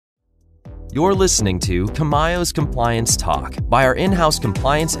You're listening to Camayo's Compliance Talk by our in-house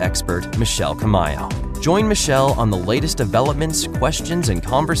compliance expert, Michelle Camayo. Join Michelle on the latest developments, questions, and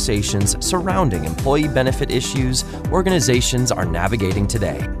conversations surrounding employee benefit issues organizations are navigating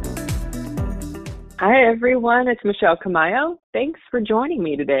today. Hi, everyone. It's Michelle Camayo. Thanks for joining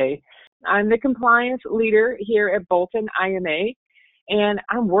me today. I'm the compliance leader here at Bolton IMA, and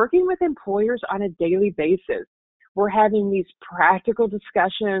I'm working with employers on a daily basis. We're having these practical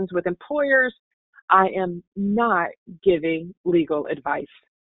discussions with employers. I am not giving legal advice.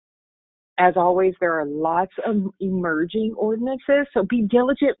 As always, there are lots of emerging ordinances, so be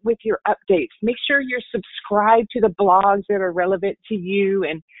diligent with your updates. Make sure you're subscribed to the blogs that are relevant to you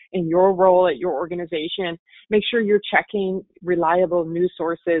and in your role at your organization. Make sure you're checking reliable news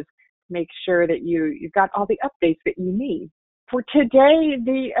sources. Make sure that you've got all the updates that you need. For today,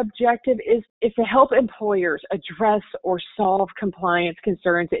 the objective is to help employers address or solve compliance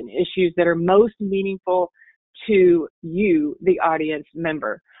concerns and issues that are most meaningful to you, the audience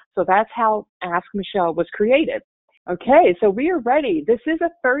member. So that's how Ask Michelle was created. Okay, so we are ready. This is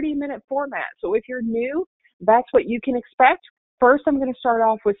a 30-minute format. So if you're new, that's what you can expect. First, I'm going to start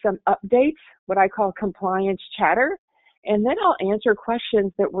off with some updates, what I call compliance chatter. And then I'll answer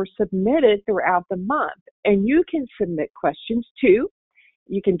questions that were submitted throughout the month. And you can submit questions too.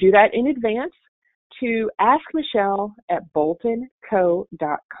 You can do that in advance to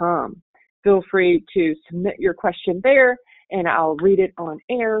askmichelle@boltonco.com. Feel free to submit your question there, and I'll read it on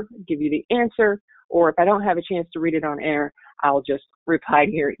air, give you the answer. Or if I don't have a chance to read it on air, I'll just reply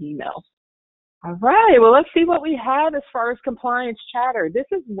to your email. All right, well, let's see what we have as far as compliance chatter. This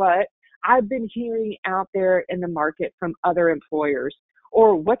is what I've been hearing out there in the market from other employers,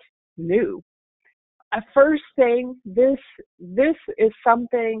 or what's new. First thing, this is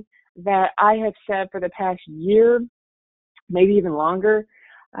something that I have said for the past year, maybe even longer.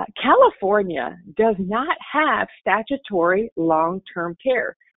 California does not have statutory long-term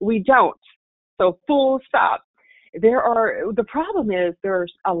care. We don't. So full stop. The problem is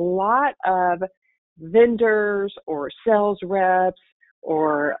there's a lot of vendors or sales reps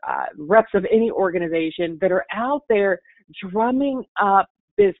or reps of any organization that are out there drumming up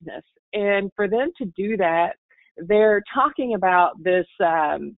business. And for them to do that, they're talking about this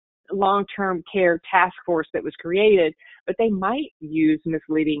long-term care task force that was created, but they might use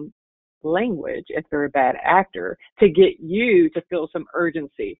misleading language if they're a bad actor to get you to feel some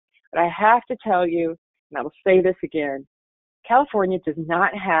urgency. But I have to tell you, and I will say this again, California does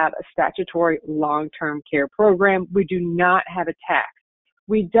not have a statutory long-term care program. We do not have a tax.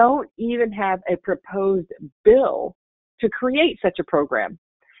 We don't even have a proposed bill to create such a program.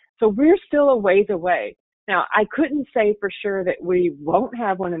 So we're still a ways away. Now, I couldn't say for sure that we won't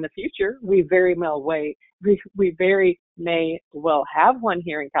have one in the future. We very may well have one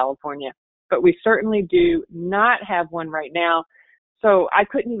here in California, but we certainly do not have one right now. So I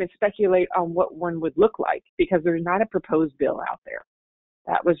couldn't even speculate on what one would look like because there's not a proposed bill out there.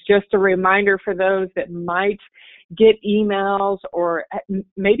 That was just a reminder for those that might get emails, or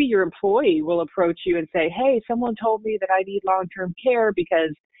maybe your employee will approach you and say, hey, someone told me that I need long-term care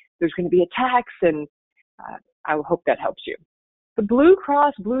because there's going to be a tax, and I hope that helps you. The Blue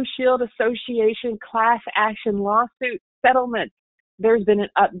Cross Blue Shield Association Class Action Lawsuit settlement. There's been an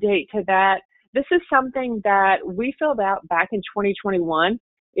update to that. This is something that we filled out back in 2021.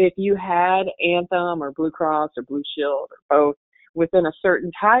 If you had Anthem or Blue Cross or Blue Shield or both within a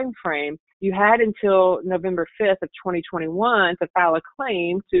certain time frame, you had until November 5th of 2021 to file a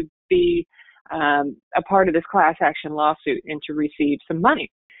claim to be a part of this class action lawsuit and to receive some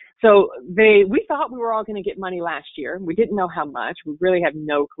money. So we thought we were all going to get money last year. We didn't know how much. We really have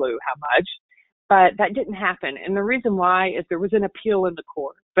no clue how much, but that didn't happen. And the reason why is there was an appeal in the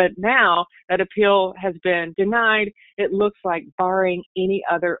court. But now that appeal has been denied. It looks like, barring any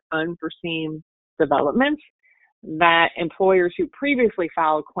other unforeseen developments, that employers who previously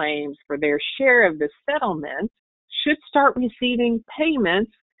filed claims for their share of the settlement should start receiving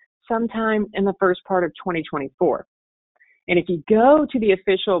payments sometime in the first part of 2024. And if you go to the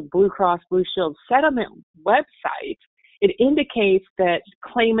official Blue Cross Blue Shield settlement website, it indicates that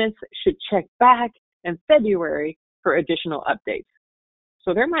claimants should check back in February for additional updates.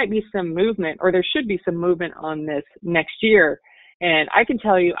 So there might be some movement, or there should be some movement on this next year. And I can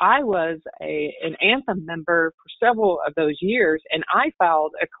tell you, I was an Anthem member for several of those years, and I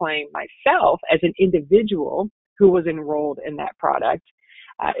filed a claim myself as an individual who was enrolled in that product,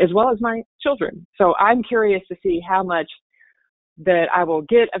 as well as my children. So I'm curious to see how much that I will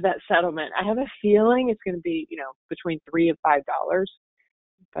get of that settlement. I have a feeling it's going to be, between $3 and $5,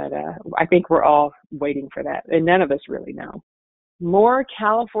 but I think we're all waiting for that, and none of us really know. more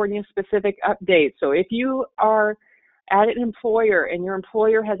California-specific updates. So if you are at an employer and your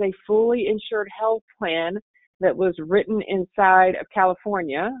employer has a fully insured health plan that was written inside of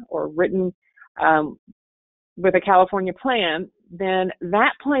California or written with a California plan, then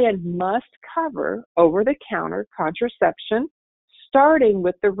that plan must cover over-the-counter contraception starting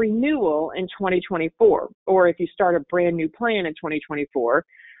with the renewal in 2024. Or if you start a brand new plan in 2024,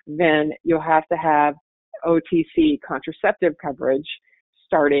 then you'll have to have OTC contraceptive coverage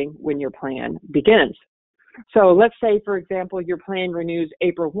starting when your plan begins. So let's say, for example, your plan renews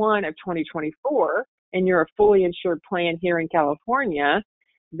April 1 of 2024, and you're a fully insured plan here in California,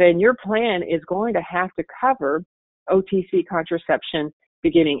 then your plan is going to have to cover OTC contraception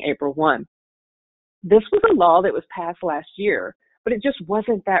beginning April 1. This was a law that was passed last year, but it just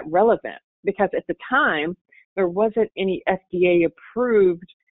wasn't that relevant because at the time, there wasn't any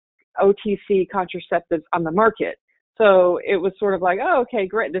FDA-approved OTC contraceptives on the market. So it was sort of like, oh, okay,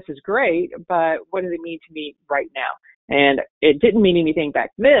 great, this is great, but what does it mean to me right now? And it didn't mean anything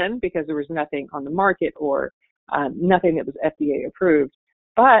back then because there was nothing on the market or nothing that was FDA approved.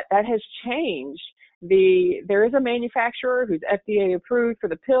 But that has changed. There is a manufacturer who's FDA approved for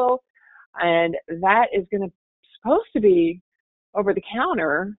the pill, and that is supposed to be over the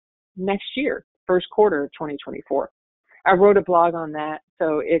counter next year, first quarter of 2024. I wrote a blog on that,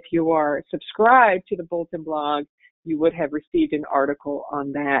 so if you are subscribed to the Bulletin blog, you would have received an article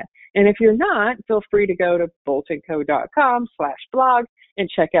on that. And if you're not, feel free to go to bulletinco.com/blog and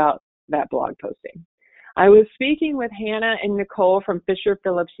check out that blog posting. I was speaking with Hannah and Nicole from Fisher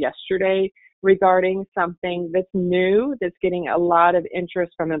Phillips yesterday regarding something that's new, that's getting a lot of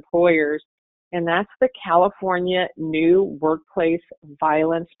interest from employers, and that's the California New Workplace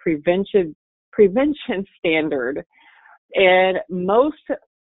Violence Prevention Standard. And most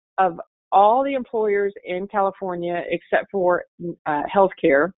of all the employers in California, except for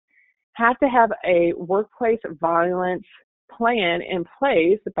healthcare, have to have a workplace violence plan in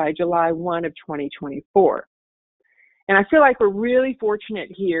place by July 1 of 2024. And I feel like we're really fortunate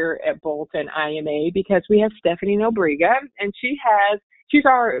here at Bolton IMA because we have Stephanie Nobriga, and she's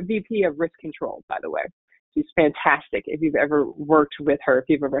our VP of Risk Control, by the way. She's fantastic if you've ever worked with her, if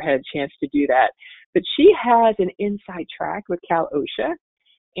you've ever had a chance to do that. But she has an inside track with Cal OSHA,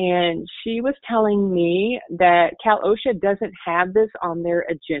 and she was telling me that Cal OSHA doesn't have this on their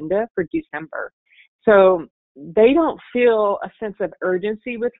agenda for December. So they don't feel a sense of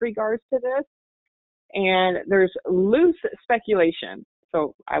urgency with regards to this. And there's loose speculation.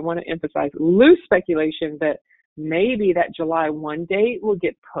 So I want to emphasize loose speculation that maybe that July 1 date will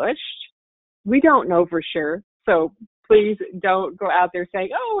get pushed. We don't know for sure. So please don't go out there saying,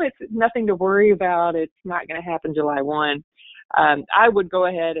 oh, it's nothing to worry about. It's not going to happen July 1. I would go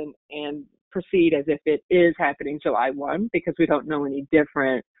ahead and proceed as if it is happening July 1 because we don't know any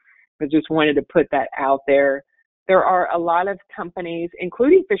different. I just wanted to put that out there. There are a lot of companies,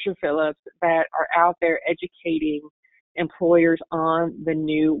 including Fisher Phillips, that are out there educating employers on the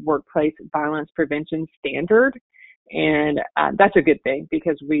new workplace violence prevention standard. And that's a good thing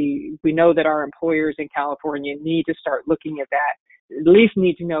because we know that our employers in California need to start looking at that, at least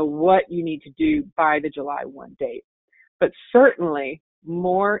need to know what you need to do by the July 1 date. But certainly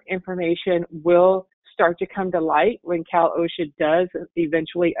more information will start to come to light when Cal OSHA does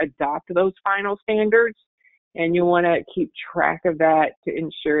eventually adopt those final standards. And you want to keep track of that to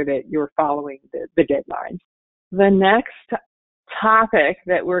ensure that you're following the deadlines. The next topic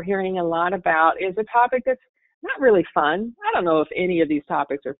that we're hearing a lot about is a topic that's not really fun. I don't know if any of these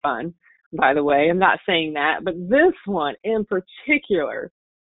topics are fun, by the way. I'm not saying that, but this one in particular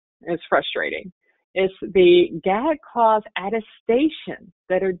is frustrating. It's the gag clause attestations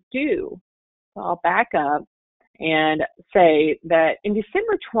that are due. So I'll back up and say that in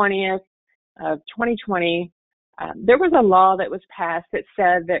December 20th of 2020, there was a law that was passed that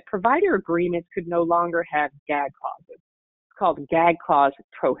said that provider agreements could no longer have gag clauses. It's called gag clause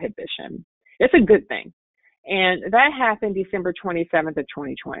prohibition. It's a good thing. And that happened December 27th of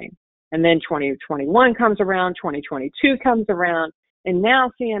 2020. And then 2021 comes around, 2022 comes around, and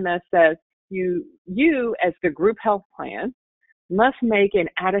now CMS says you as the group health plan must make an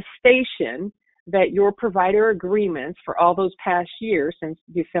attestation that your provider agreements for all those past years since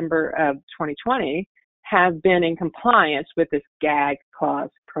December of 2020 have been in compliance with this gag clause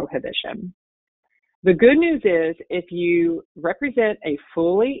prohibition. The good news is if you represent a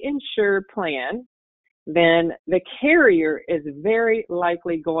fully insured plan, then the carrier is very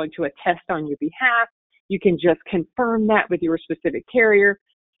likely going to attest on your behalf. You can just confirm that with your specific carrier.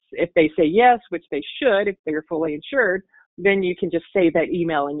 If they say yes, which they should if they're fully insured, then you can just save that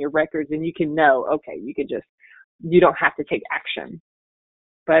email in your records and you can know, okay, you can just you don't have to take action.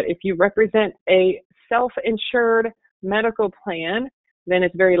 But if you represent a self-insured medical plan, then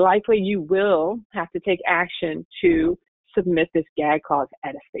it's very likely you will have to take action to submit this gag clause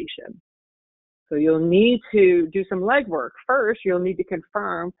attestation. So you'll need to do some legwork. First, you'll need to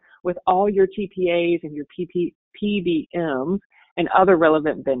confirm with all your TPAs and your PBMs and other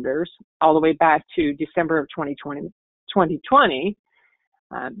relevant vendors all the way back to December of 2020.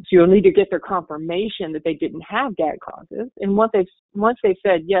 So you'll need to get their confirmation that they didn't have gag clauses. And once they've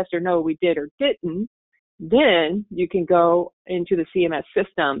said yes or no, we did or didn't, then you can go into the CMS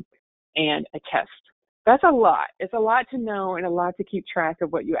system and attest. That's a lot. It's a lot to know and a lot to keep track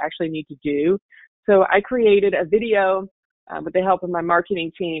of what you actually need to do. So I created a video with the help of my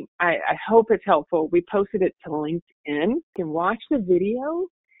marketing team. I hope it's helpful. We posted it to LinkedIn. You can watch the video,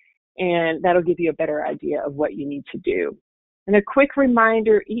 and that'll give you a better idea of what you need to do. And a quick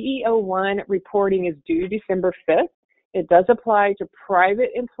reminder, EEO-1 reporting is due December 5th. It does apply to private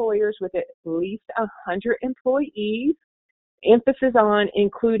employers with at least 100 employees, emphasis on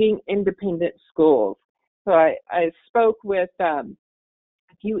including independent schools. So I spoke with a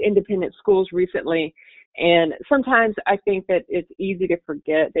few independent schools recently, and sometimes I think that it's easy to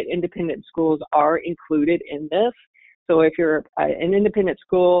forget that independent schools are included in this. So if you're an independent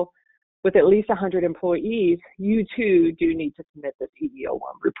school with at least 100 employees, you too do need to submit this EEO-1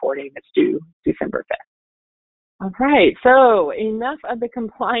 reporting that's due December 5th. All right, so enough of the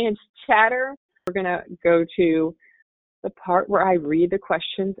compliance chatter. We're going to go to the part where I read the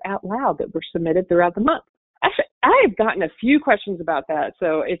questions out loud that were submitted throughout the month. Actually, I've gotten a few questions about that.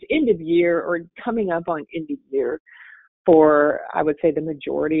 So it's end of year or coming up on end of year for, I would say, the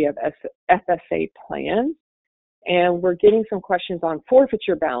majority of FSA plans. And we're getting some questions on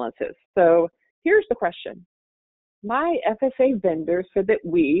forfeiture balances. So here's the question. My FSA vendor said that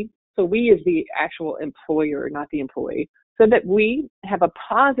we is the actual employer, not the employee, so that we have a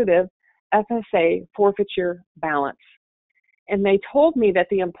positive FSA forfeiture balance. And they told me that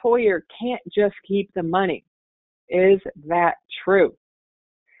the employer can't just keep the money. Is that true?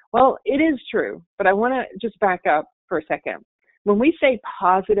 Well, it is true, but I want to just back up for a second. When we say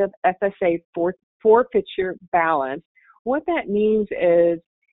positive FSA forfeiture balance, what that means is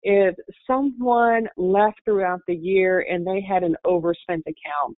if someone left throughout the year and they had an overspent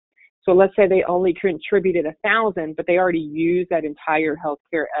account, so let's say they only contributed $1,000, but they already used that entire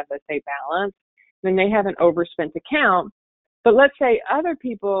healthcare FSA balance, then they have an overspent account. But let's say other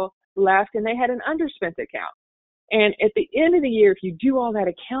people left and they had an underspent account. And at the end of the year, if you do all that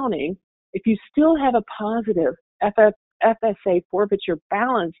accounting, if you still have a positive FSA forfeiture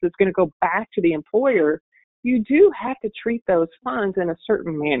balance that's going to go back to the employer, you do have to treat those funds in a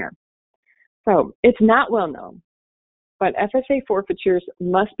certain manner. So it's not well known, but FSA forfeitures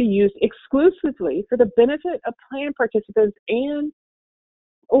must be used exclusively for the benefit of plan participants and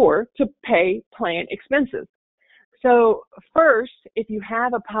or to pay plan expenses. So first, if you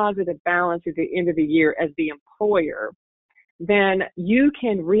have a positive balance at the end of the year as the employer, then you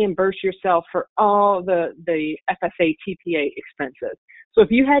can reimburse yourself for all the FSA TPA expenses. So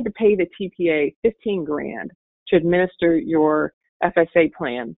if you had to pay the TPA $15,000 to administer your FSA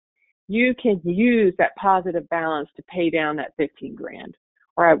plan, you can use that positive balance to pay down that $15,000.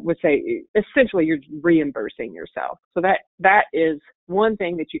 Or I would say essentially you're reimbursing yourself. So that is one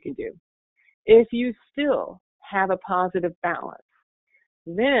thing that you can do. If you still have a positive balance,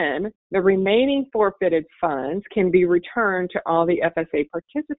 then the remaining forfeited funds can be returned to all the FSA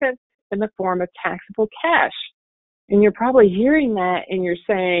participants in the form of taxable cash. And you're probably hearing that and you're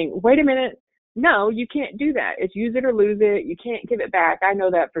saying, wait a minute, no, you can't do that. It's use it or lose it. You can't give it back. I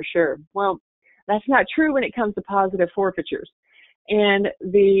know that for sure. Well, that's not true when it comes to positive forfeitures. And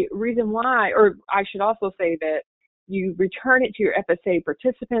the reason why, or I should also say that you return it to your FSA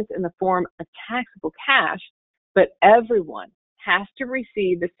participants in the form of taxable cash, but everyone has to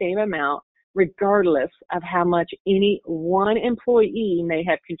receive the same amount regardless of how much any one employee may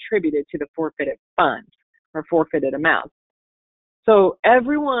have contributed to the forfeited funds or forfeited amounts. So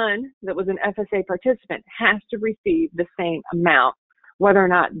everyone that was an FSA participant has to receive the same amount, whether or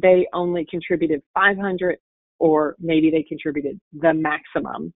not they only contributed $500 or maybe they contributed the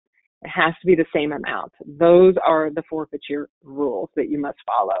maximum. It has to be the same amount. Those are the forfeiture rules that you must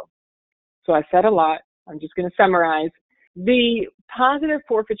follow. So I said a lot. I'm just going to summarize. The positive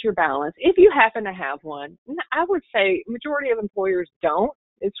forfeiture balance, if you happen to have one, I would say majority of employers don't.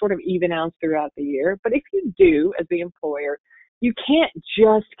 It's sort of even out throughout the year. But if you do, as the employer, you can't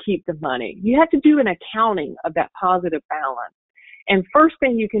just keep the money. You have to do an accounting of that positive balance. And first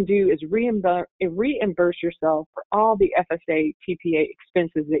thing you can do is reimburse yourself for all the FSA TPA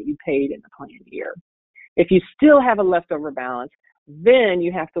expenses that you paid in the plan year. If you still have a leftover balance, then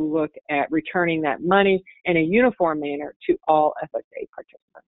you have to look at returning that money in a uniform manner to all FSA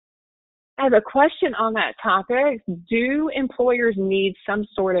participants. I have a question on that topic. Do employers need some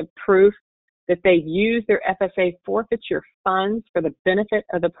sort of proof that they've used their FSA forfeiture funds for the benefit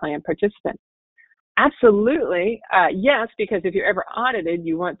of the plan participant? Absolutely. Yes, because if you're ever audited,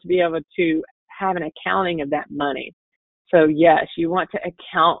 you want to be able to have an accounting of that money. So yes, you want to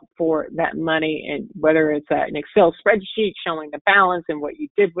account for that money, and whether it's an Excel spreadsheet showing the balance and what you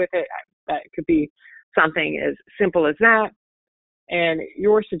did with it, that could be something as simple as that. And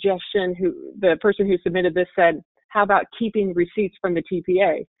your suggestion, the person who submitted this said, how about keeping receipts from the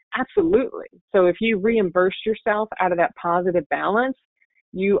TPA? Absolutely. So if you reimbursed yourself out of that positive balance,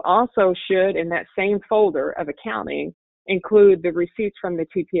 you also should, in that same folder of accounting, include the receipts from the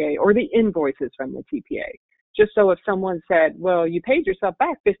TPA or the invoices from the TPA. Just so if someone said, well, you paid yourself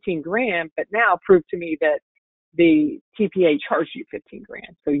back 15 grand, but now prove to me that the TPA charged you 15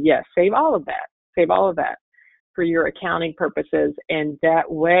 grand. So yes, save all of that for your accounting purposes. And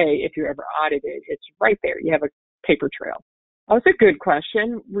that way, if you're ever audited, it's right there. You have a paper trail. Oh, it's a good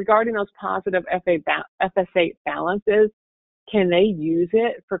question. Regarding those positive FSA balances, can they use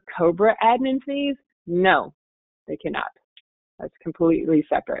it for COBRA admin fees? No, they cannot. That's completely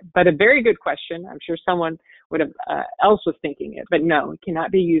separate. But a very good question. I'm sure someone would have else was thinking it, but no, it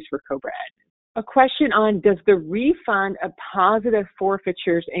cannot be used for COBRA admin. A question on, does the refund of positive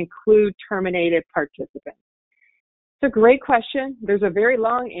forfeitures include terminated participants? It's a great question. There's a very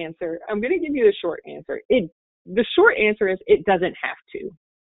long answer. I'm going to give you the short answer. The short answer is it doesn't have to.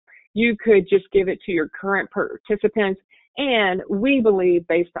 You could just give it to your current participants, and we believe,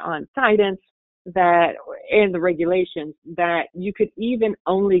 based on guidance that and the regulations, that you could even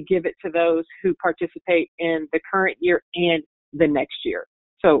only give it to those who participate in the current year and the next year.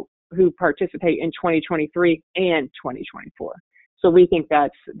 So who participate in 2023 and 2024. So we think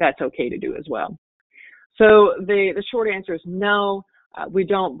that's okay to do as well. So the short answer is no. We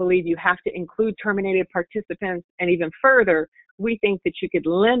don't believe you have to include terminated participants, and even further, we think that you could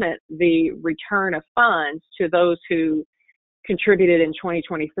limit the return of funds to those who contributed in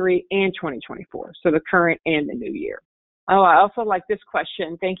 2023 and 2024, so the current and the new year. Oh, I also like this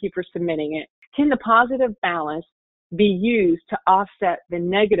question. Thank you for submitting it. Can the positive balance be used to offset the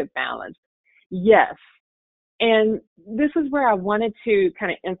negative balance? Yes. And this is where I wanted to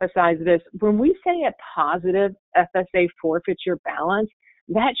kind of emphasize this. When we say a positive FSA forfeiture balance,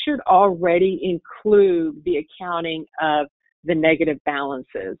 that should already include the accounting of the negative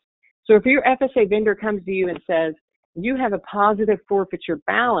balances. So if your FSA vendor comes to you and says, you have a positive forfeiture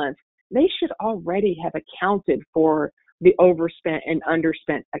balance, they should already have accounted for the overspent and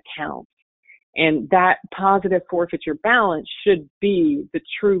underspent accounts. And that positive forfeiture balance should be the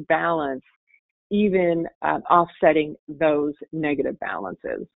true balance, even offsetting those negative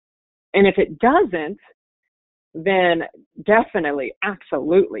balances. And if it doesn't, then definitely,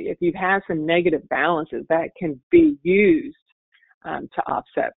 absolutely, if you've had some negative balances, that can be used to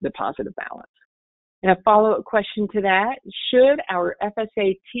offset the positive balance. And a follow-up question to that, should our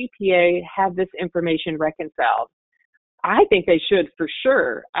FSA TPA have this information reconciled? I think they should for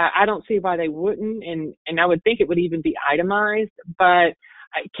sure. I don't see why they wouldn't, and I would think it would even be itemized, but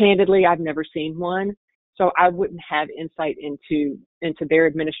candidly, I've never seen one, so I wouldn't have insight into their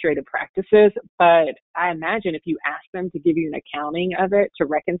administrative practices, but I imagine if you ask them to give you an accounting of it to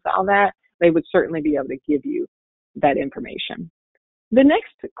reconcile that, they would certainly be able to give you that information. The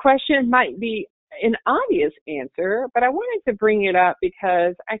next question might be an obvious answer, but I wanted to bring it up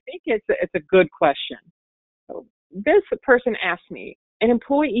because I think it's a good question. So this person asked me, an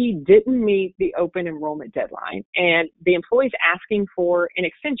employee didn't meet the open enrollment deadline, and the employee's asking for an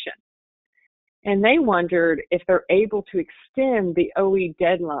extension. And they wondered if they're able to extend the OE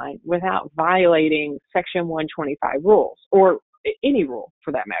deadline without violating Section 125 rules, or any rule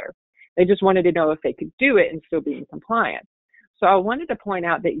for that matter. They just wanted to know if they could do it and still be in compliance. So I wanted to point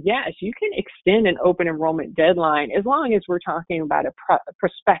out that, yes, you can extend an open enrollment deadline as long as we're talking about a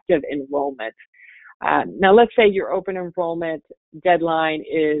prospective enrollment. Now, let's say your open enrollment deadline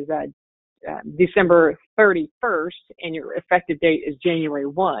is December 31st and your effective date is January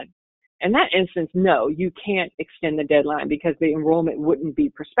 1. In that instance, no, you can't extend the deadline because the enrollment wouldn't be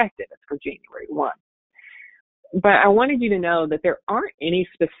prospective. It's for January 1. But I wanted you to know that there aren't any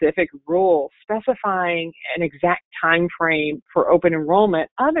specific rules specifying an exact time frame for open enrollment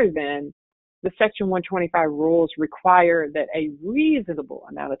other than the Section 125 rules require that a reasonable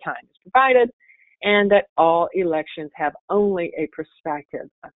amount of time is provided and that all elections have only a prospective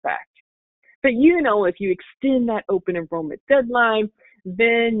effect. But if you extend that open enrollment deadline,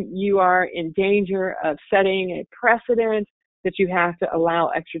 then you are in danger of setting a precedent that you have to allow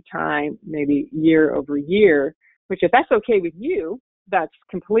extra time, maybe year over year, which if that's okay with you, that's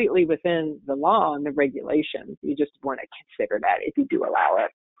completely within the law and the regulations. You just want to consider that if you do allow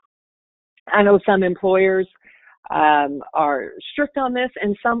it. I know some employers are strict on this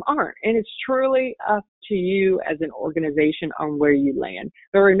and some aren't. And it's truly up to you as an organization on where you land.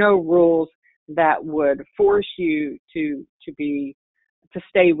 There are no rules that would force you to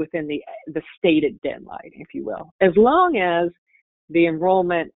stay within the stated deadline, if you will, as long as the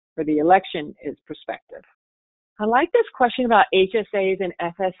enrollment for the election is prospective. I like this question about HSAs and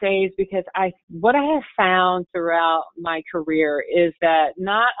FSAs because what I have found throughout my career is that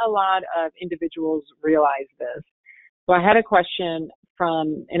not a lot of individuals realize this. So I had a question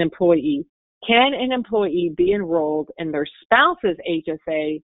from an employee. Can an employee be enrolled in their spouse's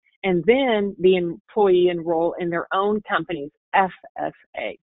HSA and then the employee enroll in their own company's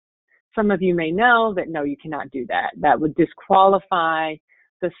FSA? Some of you may know that no, you cannot do that. That would disqualify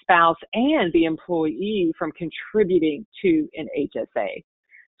the spouse and the employee from contributing to an HSA.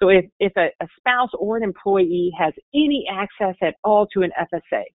 So if a spouse or an employee has any access at all to an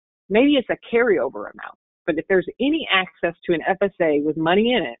FSA, maybe it's a carryover amount, but if there's any access to an FSA with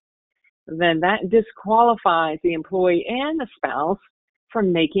money in it, then that disqualifies the employee and the spouse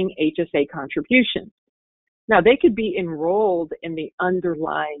from making HSA contributions. Now, they could be enrolled in the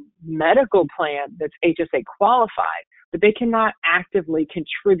underlying medical plan that's HSA qualified, but they cannot actively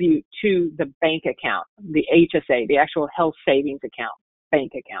contribute to the bank account, the HSA, the actual health savings account,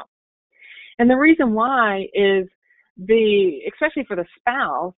 bank account. And the reason why is especially for the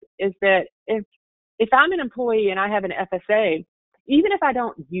spouse, is that if I'm an employee and I have an FSA, even if I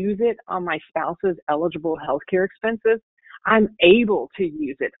don't use it on my spouse's eligible healthcare expenses, I'm able to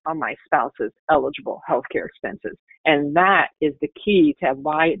use it on my spouse's eligible healthcare expenses. And that is the key to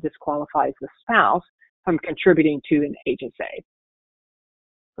why it disqualifies the spouse from contributing to an HSA.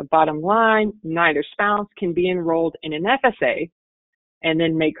 The bottom line, neither spouse can be enrolled in an FSA and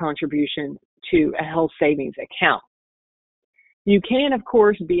then make contribution to a health savings account. You can, of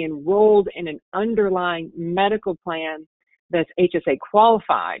course, be enrolled in an underlying medical plan that's HSA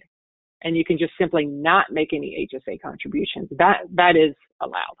qualified, and you can just simply not make any HSA contributions. That is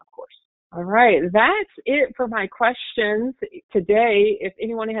allowed, of course. All right, that's it for my questions today. If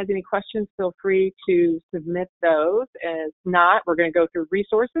anyone has any questions, feel free to submit those. If not, we're going to go through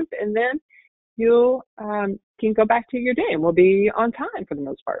resources, and then you can go back to your day, and we'll be on time for the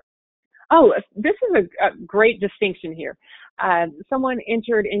most part. Oh, this is a great distinction here. Someone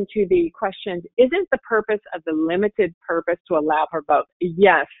entered into the questions, isn't the purpose of the limited purpose to allow for both?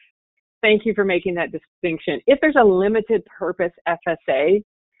 Yes. Thank you for making that distinction. If there's a limited purpose FSA,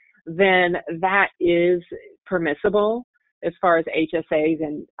 then that is permissible as far as HSAs,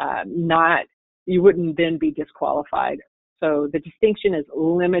 and you wouldn't then be disqualified. So the distinction is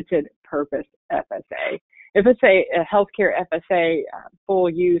limited purpose FSA. If it's a healthcare FSA, full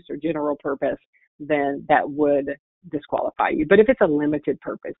use or general purpose, then that would disqualify you. But if it's a limited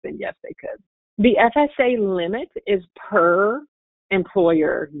purpose, then yes, they could. The FSA limit is per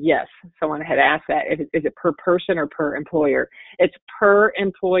employer. Yes, someone had asked that. Is it per person or per employer? It's per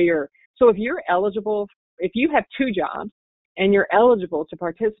employer. So if you're eligible, if you have two jobs and you're eligible to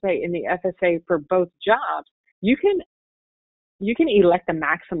participate in the FSA for both jobs, you can elect the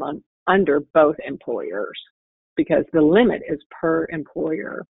maximum under both employers because the limit is per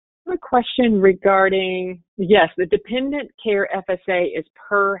employer. A question regarding, yes, the dependent care FSA is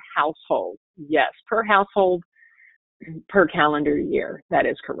per household. Yes, per household, per calendar year. That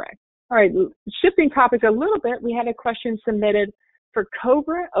is correct. All right, shifting topics a little bit, we had a question submitted for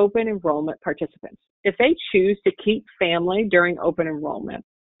COBRA open enrollment participants. If they choose to keep family during open enrollment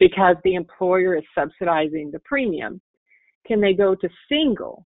because the employer is subsidizing the premium, can they go to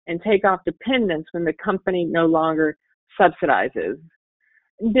single and take off dependents when the company no longer subsidizes?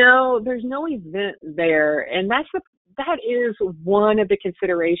 No, there's no event there, and that is one of the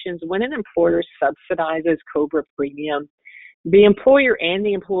considerations when an employer subsidizes COBRA premium. The employer and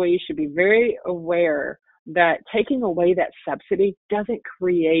the employee should be very aware that taking away that subsidy doesn't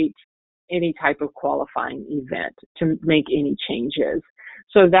create any type of qualifying event to make any changes.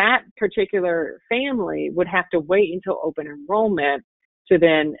 So that particular family would have to wait until open enrollment to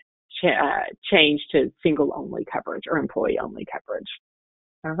then change to single-only coverage or employee-only coverage.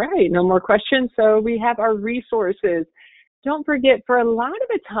 All right, no more questions. So we have our resources. Don't forget, for a lot of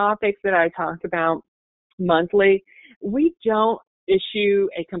the topics that I talked about monthly, we don't issue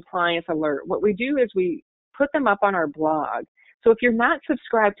a compliance alert. What we do is we put them up on our blog. So if you're not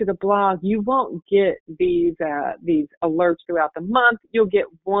subscribed to the blog, you won't get these alerts throughout the month. You'll get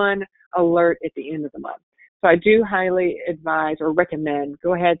one alert at the end of the month. So I do highly advise or recommend,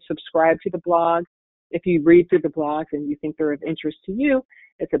 go ahead, subscribe to the blog. If you read through the blogs and you think they're of interest to you,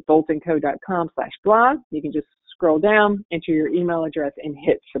 it's at boltonco.com/blog. You can just scroll down, enter your email address, and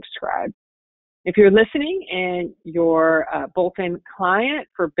hit subscribe. If you're listening and you're a Bolton client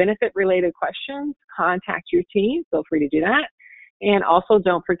for benefit-related questions, contact your team. Feel free to do that. And also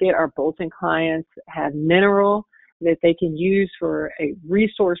don't forget our Bolton clients have Mineral that they can use for a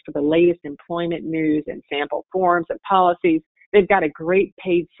resource for the latest employment news and sample forms and policies. They've got a great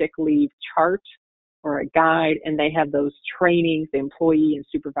paid sick leave chart or a guide, and they have those trainings, the employee and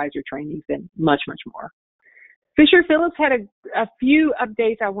supervisor trainings, and much, much more. Fisher Phillips had a few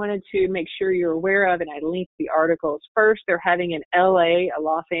updates I wanted to make sure you're aware of, and I linked the articles. First, they're having an LA, a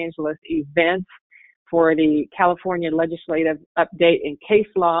Los Angeles event for the California legislative update in case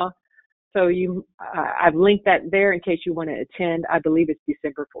law. So I've linked that there in case you want to attend. I believe it's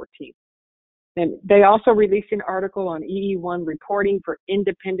December 14th. And they also released an article on EE1 reporting for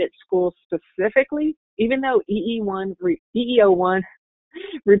independent schools specifically, even though EEO1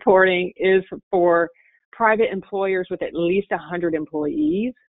 reporting is for private employers with at least 100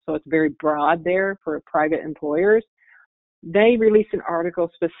 employees. So it's very broad there for private employers. They released an article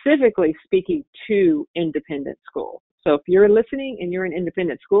specifically speaking to independent schools. So if you're listening and you're in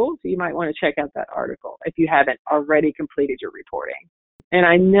independent schools, you might want to check out that article if you haven't already completed your reporting. And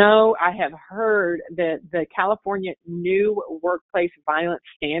I know I have heard that the California new workplace violence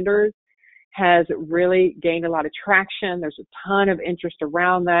standards has really gained a lot of traction. There's a ton of interest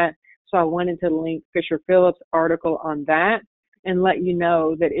around that. So I wanted to link Fisher Phillips' article on that and let you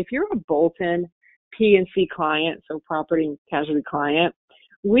know that if you're a Bolton P&C client, so property and casualty client,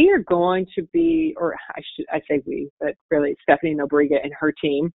 we are going to be, or I say we, but really Stephanie Nobrega and her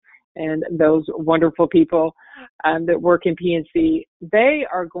team and those wonderful people that work in P&C, they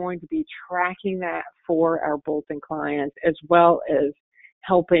are going to be tracking that for our Bolton clients as well as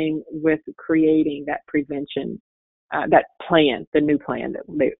helping with creating that prevention, that plan, the new plan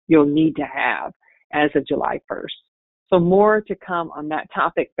that you'll need to have as of July 1st. So more to come on that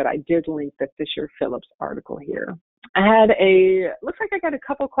topic, but I did link the Fisher Phillips article here. Looks like I got a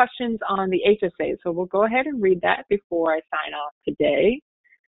couple questions on the HSA, so we'll go ahead and read that before I sign off today.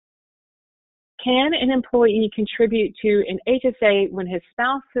 Can an employee contribute to an HSA when his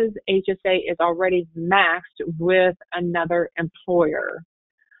spouse's HSA is already maxed with another employer?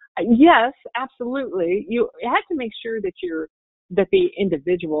 Yes, absolutely. You have to make sure that the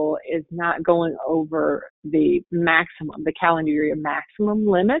individual is not going over the maximum, the calendar year maximum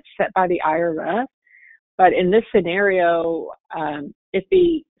limits set by the IRS. But in this scenario, if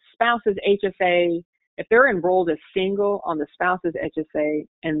the spouse's HSA, if they're enrolled as single on the spouse's HSA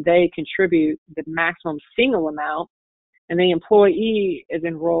and they contribute the maximum single amount, and the employee is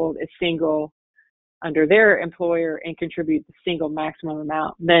enrolled as single under their employer and contribute the single maximum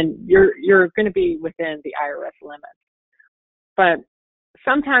amount, then you're going to be within the IRS limits. But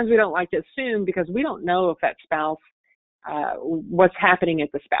sometimes we don't like to assume because we don't know if that spouse, what's happening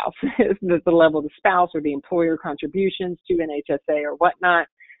at the spouse, the level of the spouse or the employer contributions to an HSA or whatnot.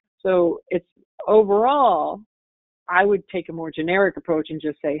 So it's overall, I would take a more generic approach and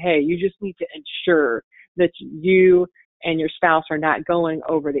just say, hey, you just need to ensure that you and your spouse are not going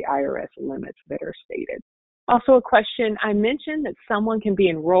over the IRS limits that are stated. Also a question, I mentioned that someone can be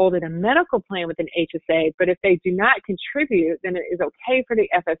enrolled in a medical plan with an HSA, but if they do not contribute, then it is okay for the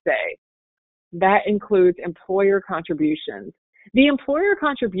FSA. That includes employer contributions. The employer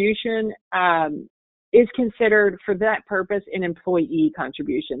contribution is considered for that purpose an employee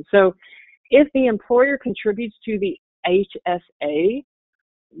contribution. So if the employer contributes to the HSA,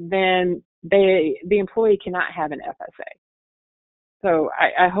 then the employee cannot have an FSA. So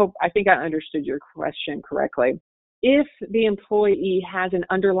I think I understood your question correctly. If the employee has an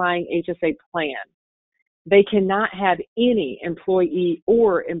underlying HSA plan, they cannot have any employee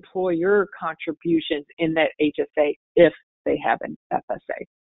or employer contributions in that HSA if they have an FSA.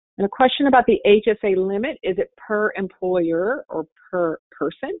 And a question about the HSA limit, is it per employer or per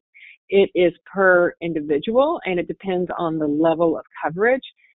person? It is per individual, and it depends on the level of coverage.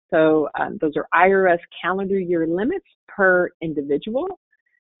 So those are IRS calendar year limits per individual,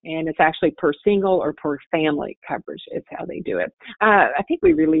 and it's actually per single or per family coverage is how they do it. I think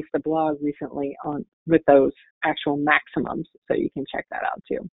we released a blog recently with those actual maximums, so you can check that out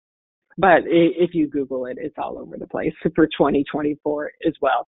too. But if you Google it, it's all over the place for 2024 as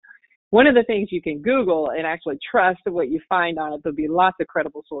well. One of the things you can Google and actually trust what you find on it, there'll be lots of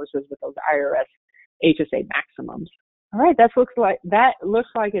credible sources with those IRS HSA maximums. All right, that looks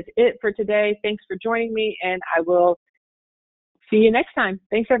like it's it for today. Thanks for joining me, and I will see you next time.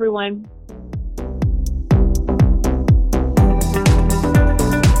 Thanks, everyone.